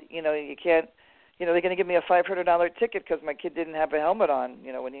world, you know, you can't, you know, they're going to give me a $500 ticket because my kid didn't have a helmet on,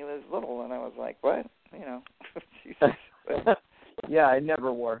 you know, when he was little. And I was like, what? You know, Jesus. Yeah, I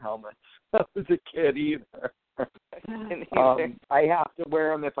never wore helmets when I was a kid either. I have to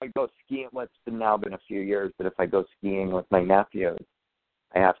wear them if I go skiing. Well, it's now been a few years, but if I go skiing with my nephews,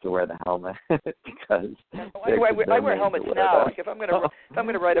 I have to wear the helmet because I wear helmets now. Like, if I'm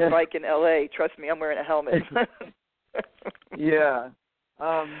gonna ride a bike in LA, trust me, I'm wearing a helmet. Yeah.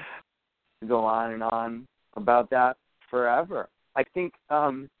 Go on and on about that forever. I think,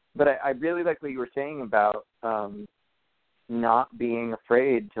 but I really like what you were saying about not being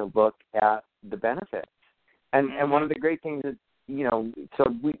afraid to look at the benefits. And one of the great things is, you know,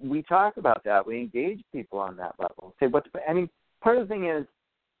 so we talk about that. We engage people on that level. Say, part of the thing is,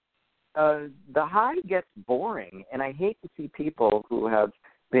 the high gets boring, and I hate to see people who have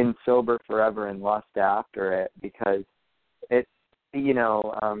been sober forever and lust after it, because it, you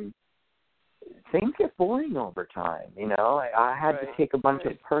know, things get boring over time. You know, I had to take a bunch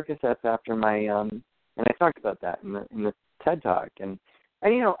of Percocets after my, and I talked about that in the TED Talk, and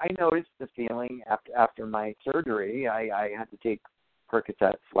you know, I noticed the feeling after my surgery. I had to take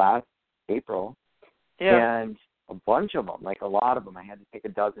Percocets last April, and a bunch of them, like a lot of them, I had to take a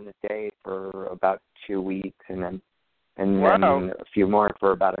dozen a day for about 2 weeks, and then a few more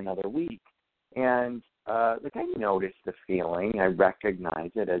for about another week. And like I noticed the feeling. I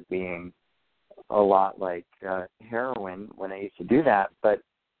recognize it as being a lot like heroin when I used to do that, but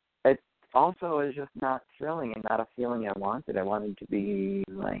it also is just not thrilling and not a feeling I wanted. I wanted to be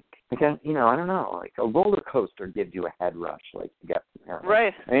like you know, I don't know, like a roller coaster gives you a head rush, like you get from heroin.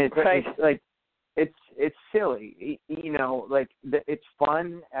 Right. I mean, it's like it's silly, you know, like it's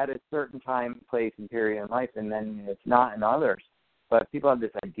fun at a certain time, place, and period in life, and then it's not in others. But people have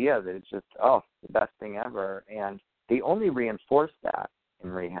this idea that it's just, the best thing ever, and they only reinforce that in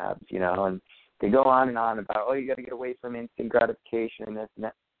rehabs, you know, and they go on and on about, you got to get away from instant gratification and this and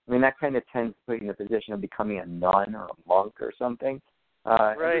that. I mean, that kind of tends to put you in a position of becoming a nun or a monk or something.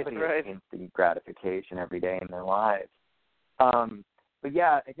 Everybody has instant gratification every day in their lives. But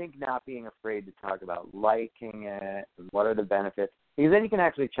yeah, I think not being afraid to talk about liking it and what are the benefits, because then you can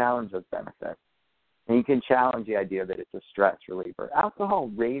actually challenge those benefits. And you can challenge the idea that it's a stress reliever.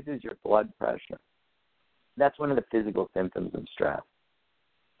 Alcohol raises your blood pressure. That's one of the physical symptoms of stress.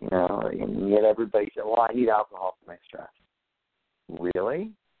 You know, and yet everybody says, well, I need alcohol for my stress.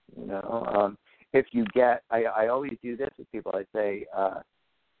 Really? You know, if you get, I always do this with people. I say,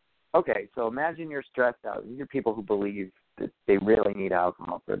 okay, so imagine you're stressed out. These are people who believe that they really need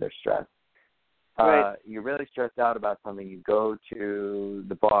alcohol for their stress. You're really stressed out about something. You go to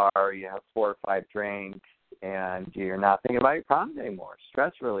the bar, you have 4 or 5 drinks, and you're not thinking about your problems anymore.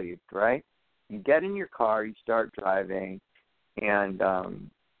 Stress relieved, right? You get in your car, you start driving, and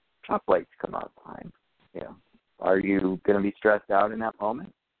top lights come out behind. You know, are you going to be stressed out in that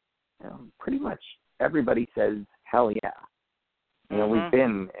moment? You know, pretty much everybody says, hell yeah. You know, we've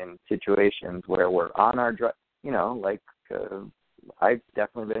been in situations where we're on our drive. You know, like I've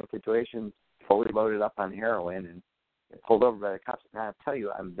definitely been in situations fully loaded up on heroin and pulled over by the cops. And I'll tell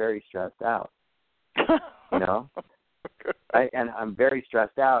you, I'm very stressed out. You know, I'm very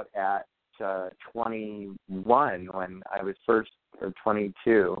stressed out at 21 when I was first, or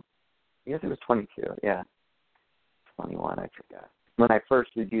 22. I guess it was 22. Yeah, 21. I forgot. When I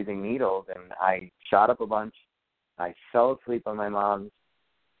first was using needles, and I shot up a bunch. I fell asleep on my mom's,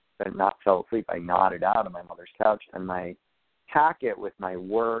 but not fell asleep. I nodded out on my mother's couch, and my packet with my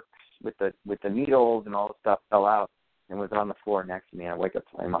works, with the needles and all the stuff fell out and was on the floor next to me. I wake up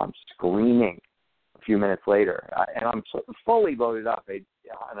to my mom screaming a few minutes later, and I'm fully loaded up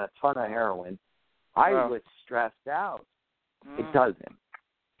on a ton of heroin. I was stressed out. It doesn't.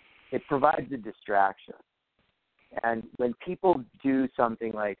 It provides a distraction. And when people do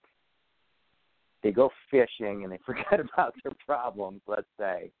something like they go fishing and they forget about their problems, let's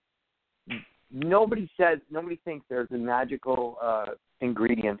say, nobody thinks there's a magical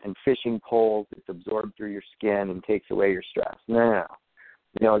ingredient in fishing poles that's absorbed through your skin and takes away your stress. No.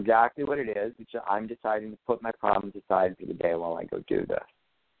 You know exactly what it is. I'm deciding to put my problems aside for the day while I go do this.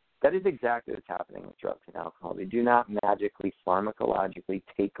 That is exactly what's happening with drugs and alcohol. They do not magically, pharmacologically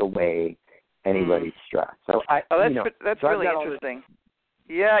take away anybody's stress. So that's really interesting.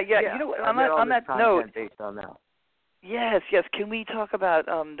 Yeah. You know, on that note, based on that. Yes. Can we talk about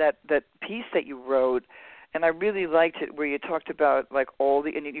that piece that you wrote? And I really liked it where you talked about like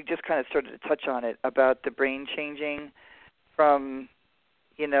and you just kind of started to touch on it about the brain changing from,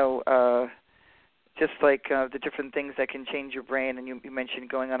 you know, just like the different things that can change your brain. And you mentioned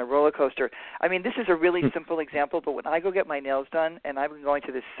going on a roller coaster. I mean, this is a really simple example, but when I go get my nails done, and I've been going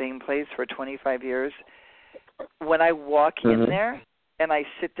to the same place for 25 years, when I walk in there and I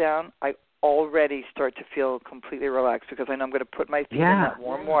sit down, I already start to feel completely relaxed because I know I'm going to put my feet in that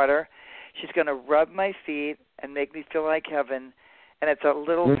warm water. She's going to rub my feet and make me feel like heaven. And it's a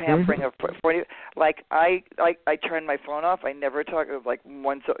little pampering of 40. Like I turn my phone off. I never talk like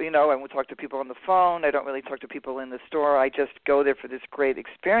once. You know, I won't talk to people on the phone. I don't really talk to people in the store. I just go there for this great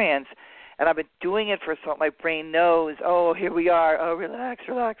experience. And I've been doing it for so my brain knows. Oh, here we are. Oh, relax.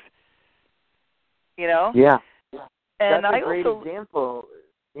 You know. Yeah. And that's a great example.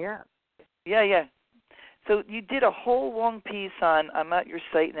 Yeah. Yeah. So you did a whole long piece on. I'm at your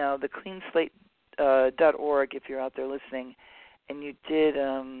site now, thecleanslate.org. If you're out there listening. And you did,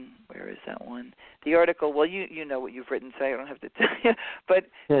 where is that one? The article, well, you know what you've written, so I don't have to tell you. But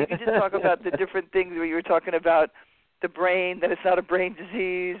you can just talk about the different things where you were talking about the brain, that it's not a brain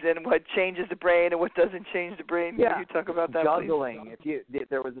disease, and what changes the brain and what doesn't change the brain. Yeah. Can you talk about that, juggling. Please?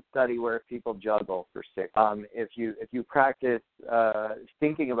 There was a study where people juggle for 6. If you practice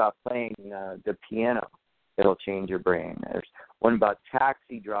thinking about playing the piano, it'll change your brain. There's one about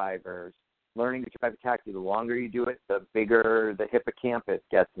taxi drivers. Learning to drive a taxi, the longer you do it, the bigger the hippocampus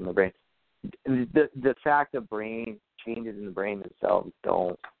gets in the brain. The fact of brain changes in the brain themselves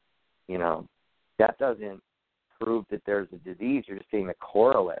don't, that doesn't prove that there's a disease. You're just seeing the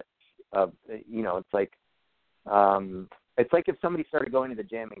correlates of, it's like if somebody started going to the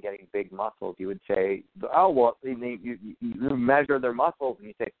gym and getting big muscles, you would say, oh, well, you measure their muscles and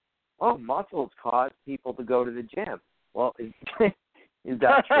you say, oh, muscles cause people to go to the gym. Well, is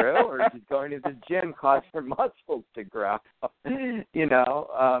that true? Or is going to the gym cause their muscles to grow? And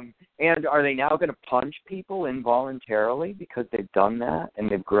are they now going to punch people involuntarily because they've done that and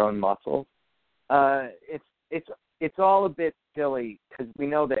they've grown muscles? It's all a bit silly because we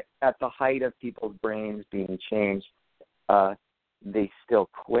know that at the height of people's brains being changed, they still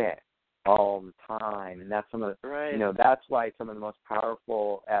quit all the time, and that's some of the that's why some of the most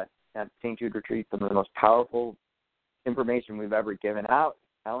powerful at St. Jude retreat, some of the most powerful information we've ever given out,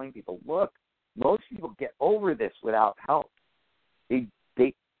 telling people, look, most people get over this without help. They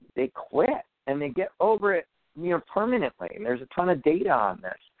quit and they get over it, permanently. And there's a ton of data on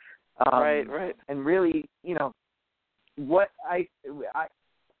this. Right. And really, what I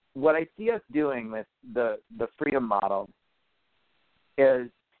see us doing with the freedom model is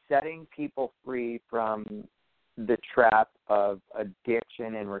setting people free from the trap of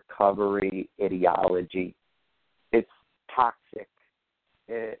addiction and recovery ideology. It's toxic.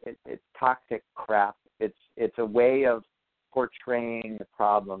 It's toxic crap. It's a way of portraying the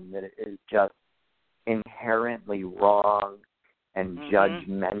problem that it is just inherently wrong and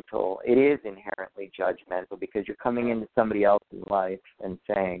judgmental. It is inherently judgmental because you're coming into somebody else's life and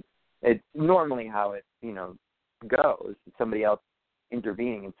saying it's normally how it goes. Somebody else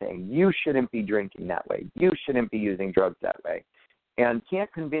intervening and saying you shouldn't be drinking that way. You shouldn't be using drugs that way. And can't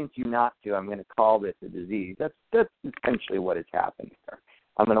convince you not to. I'm going to call this a disease. That's essentially what has happened here.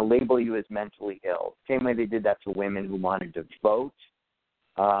 I'm going to label you as mentally ill. Same way they did that to women who wanted to vote.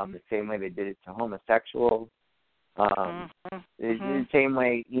 The same way they did it to homosexuals. The same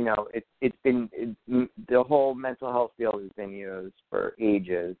way, it's been the whole mental health field has been used for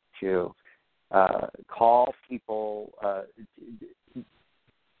ages to call people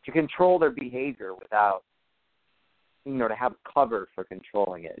to control their behavior without, to have cover for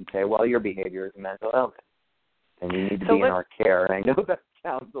controlling it and say, well, your behavior is a mental illness and you need to be in our care. And I know that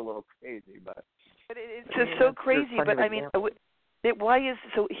sounds a little crazy, but it's just so crazy. But I mean,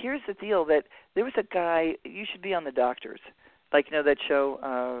 here's the deal: that there was a guy. You should be on The Doctors, that show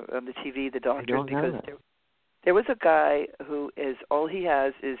on the TV, The Doctors, because there was a guy who is all he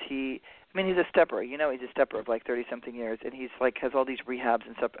has is he's a stepper. He's a stepper of 30-something years, and he's has all these rehabs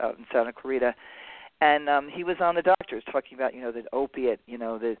and stuff out in Santa Clarita. And he was on The Doctors talking about, the opiate,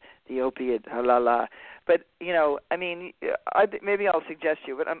 the opiate, la la. But, maybe I'll suggest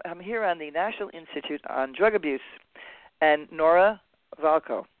you, but I'm here on the National Institute on Drug Abuse and Nora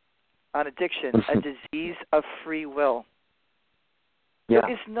Valco on addiction, a disease of free will. Yeah.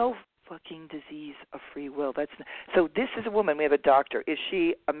 There is no fucking disease of free will. So this is a woman. We have a doctor. Is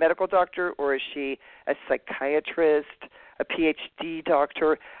she a medical doctor or is she a psychiatrist, a PhD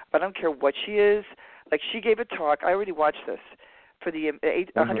doctor? I don't care what she is. She gave a talk. I already watched this for the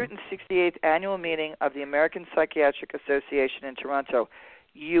 168th annual meeting of the American Psychiatric Association in Toronto.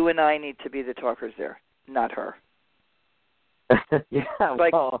 You and I need to be the talkers there, not her. Yeah,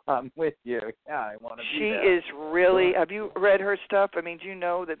 well, I'm with you. Yeah, I want to be there. She is really, have you read her stuff? Do you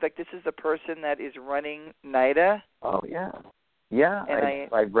know that this is the person that is running NIDA? Oh, yeah. Yeah, and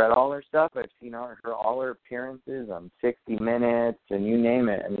I've read all her stuff. I've seen all her appearances on 60 Minutes and you name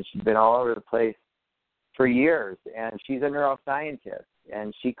it. She's been all over the place for years, and she's a neuroscientist,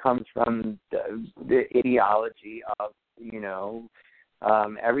 and she comes from the ideology of,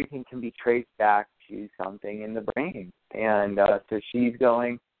 everything can be traced back to something in the brain. And so she's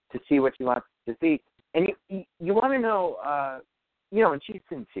going to see what she wants to see. And you want to know, and she's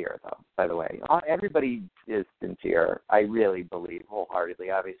sincere, though, by the way. Everybody is sincere, I really believe,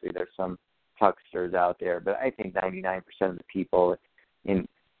 wholeheartedly. Obviously, there's some hucksters out there, but I think 99% of the people in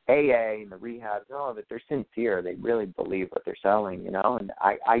AA and the rehabs, all of it, they're sincere. They really believe what they're selling, and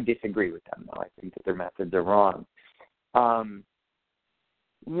I disagree with them, though. I think that their methods are wrong.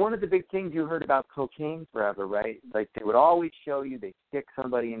 One of the big things you heard about cocaine forever, right? They would always show you, they stick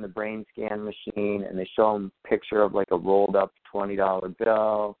somebody in the brain scan machine and they show them a picture of a rolled up $20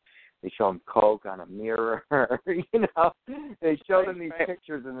 bill. They show them coke on a mirror, They show them these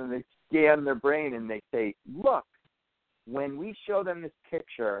pictures and then they scan their brain and they say, look, when we show them this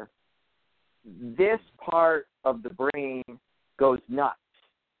picture, this part of the brain goes nuts.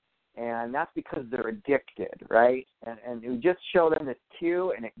 And that's because they're addicted, right? And we just showed them this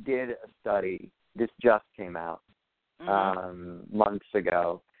cue, and it did a study. This just came out months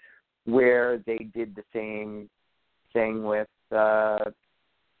ago, where they did the same thing with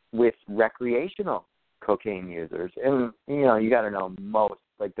recreational cocaine users. And, you got to know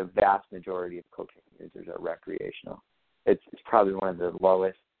the vast majority of cocaine users are recreational. It's probably one of the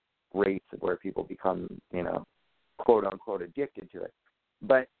lowest rates of where people become, quote unquote addicted to it.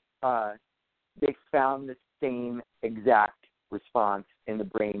 But they found the same exact response in the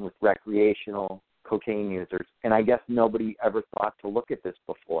brain with recreational cocaine users. And I guess nobody ever thought to look at this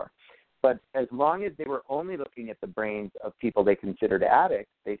before. But as long as they were only looking at the brains of people they considered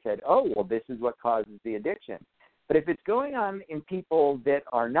addicts, they said, oh, well, this is what causes the addiction. But if it's going on in people that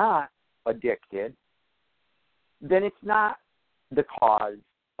are not addicted, then it's not the cause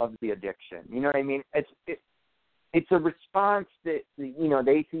of the addiction. You know what I mean? It's a response that,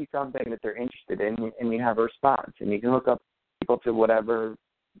 they see something that they're interested in, and you have a response. And you can hook up people to whatever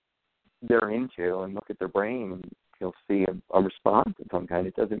they're into and look at their brain, and you'll see a response of some kind.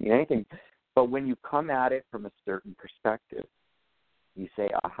 It doesn't mean anything. But when you come at it from a certain perspective, you say,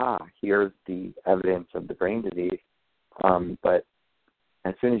 aha, here's the evidence of the brain disease. But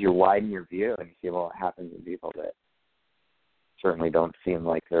as soon as you widen your view and you see, well, it happens in people that certainly don't seem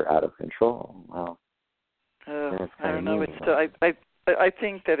like they're out of control, well, I don't know. It's still, I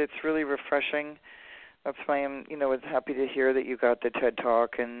think that it's really refreshing. That's why I'm, happy to hear that you got the TED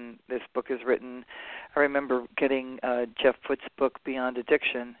Talk and this book is written. I remember getting Jeff Foote's book, Beyond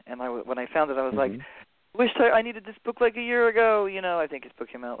Addiction, and when I found it, I was like, wish I needed this book like a year ago. I think his book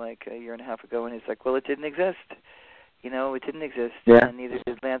came out like a year and a half ago, and he's like, well, it didn't exist. It didn't exist, and neither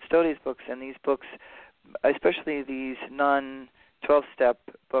did Lance Doty's books. And these books, especially these non-12-step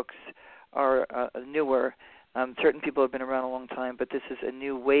books, are newer. Certain people have been around a long time, but this is a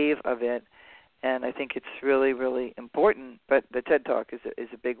new wave of it, and I think it's really, really important. But the TED Talk is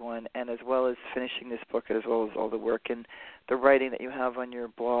a big one, and as well as finishing this book, as well as all the work and the writing that you have on your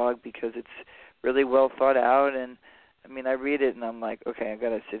blog, because it's really well thought out. And I read it, and I'm like, okay, I got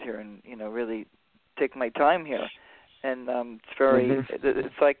to sit here and really take my time here. And it's very,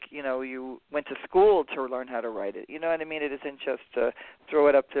 it's like, you went to school to learn how to write it. You know what I mean? It isn't just to throw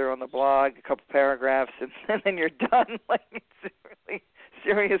it up there on the blog, a couple paragraphs, and then you're done. Like, it's really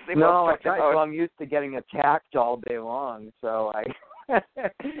seriously. No, I'm used to getting attacked all day long, so I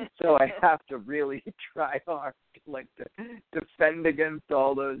have to really try hard to defend against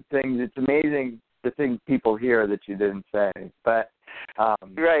all those things. It's amazing the things people hear that you didn't say, but.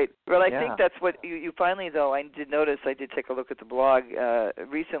 Right. Well, I think that's what you finally, though, I did notice, I did take a look at the blog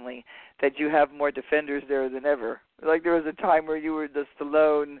recently, that you have more defenders there than ever. Like there was a time where you were just the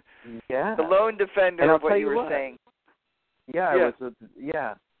lone defender of what you were saying. Yeah.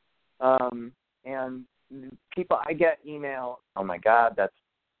 And people, I get email, oh my God, that's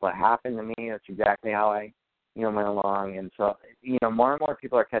what happened to me. That's exactly how I, went along. And so, more and more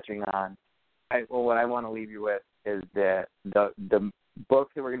people are catching on. What I want to leave you with is that the book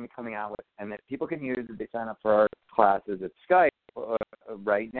that we're going to be coming out with, and that people can use if they sign up for our classes at Skype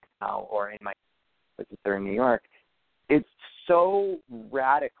right now, or in my if they're in New York, it's so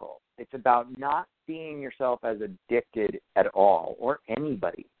radical. It's about not seeing yourself as addicted at all, or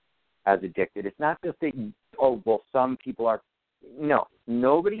anybody as addicted. It's not just that, some people are. No,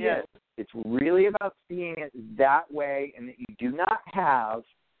 nobody is. It's really about seeing it that way, and that you do not have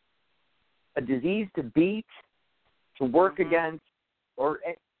a disease to beat, to work against, or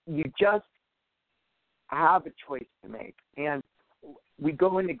you just have a choice to make. And we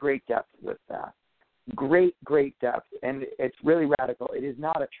go into great depth with that. Great depth. And it's really radical. It is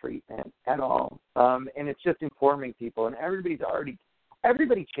not a treatment at all. And it's just informing people. And everybody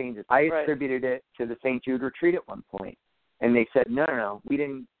changes. I attributed it to the St. Jude retreat at one point. And they said, no, we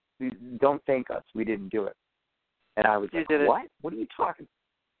didn't, don't thank us. We didn't do it. And I was like, what? What are you talking about?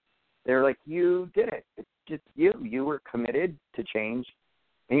 They're like, you did it. It's just you. You were committed to change,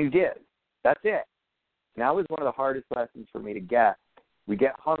 and you did. That's it. And that was one of the hardest lessons for me to get. We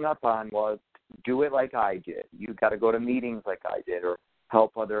get hung up on, do it like I did. You got to go to meetings like I did, or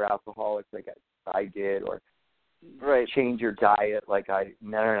help other alcoholics like I did, or change your diet like I did.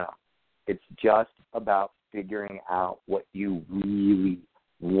 No. It's just about figuring out what you really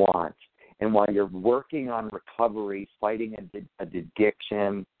want. And while you're working on recovery, fighting an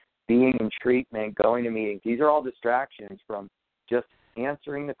addiction, being in treatment, going to meetings, these are all distractions from just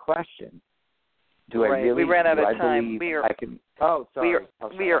answering the question. Do I really? We ran out of time. We are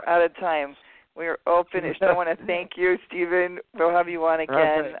out of time. We are all finished. I want to thank you, Stephen. We'll have you on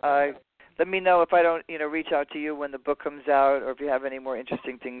again. let me know if I don't, reach out to you when the book comes out, or if you have any more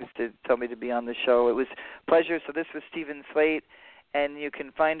interesting things to tell me to be on the show. It was a pleasure. So this was Stephen Slate, and you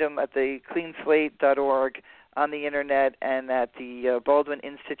can find him at the cleanslate.org on the internet and at the Baldwin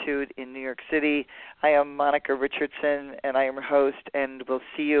Institute in New York City. I am Monica Richardson, and I am your host, and we'll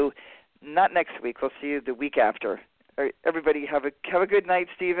see you not next week. We'll see you the week after. All right, everybody, have a good night,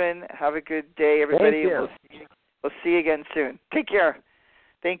 Stephen. Have a good day, everybody. Thank you. We'll see you again soon. Take care.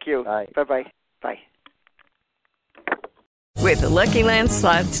 Thank you. Bye. Bye-bye. Bye. With the Lucky Land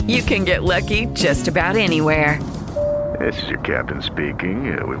Slots, you can get lucky just about anywhere. This is your captain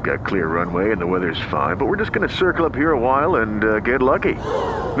speaking. We've got clear runway and the weather's fine, but we're just going to circle up here a while and get lucky.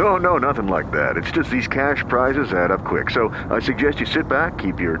 No, nothing like that. It's just these cash prizes add up quick. So I suggest you sit back,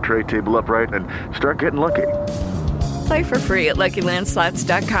 keep your tray table upright, and start getting lucky. Play for free at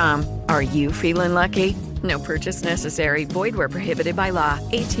LuckyLandSlots.com. Are you feeling lucky? No purchase necessary. Void where prohibited by law.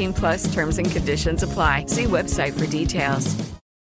 18+ terms and conditions apply. See website for details.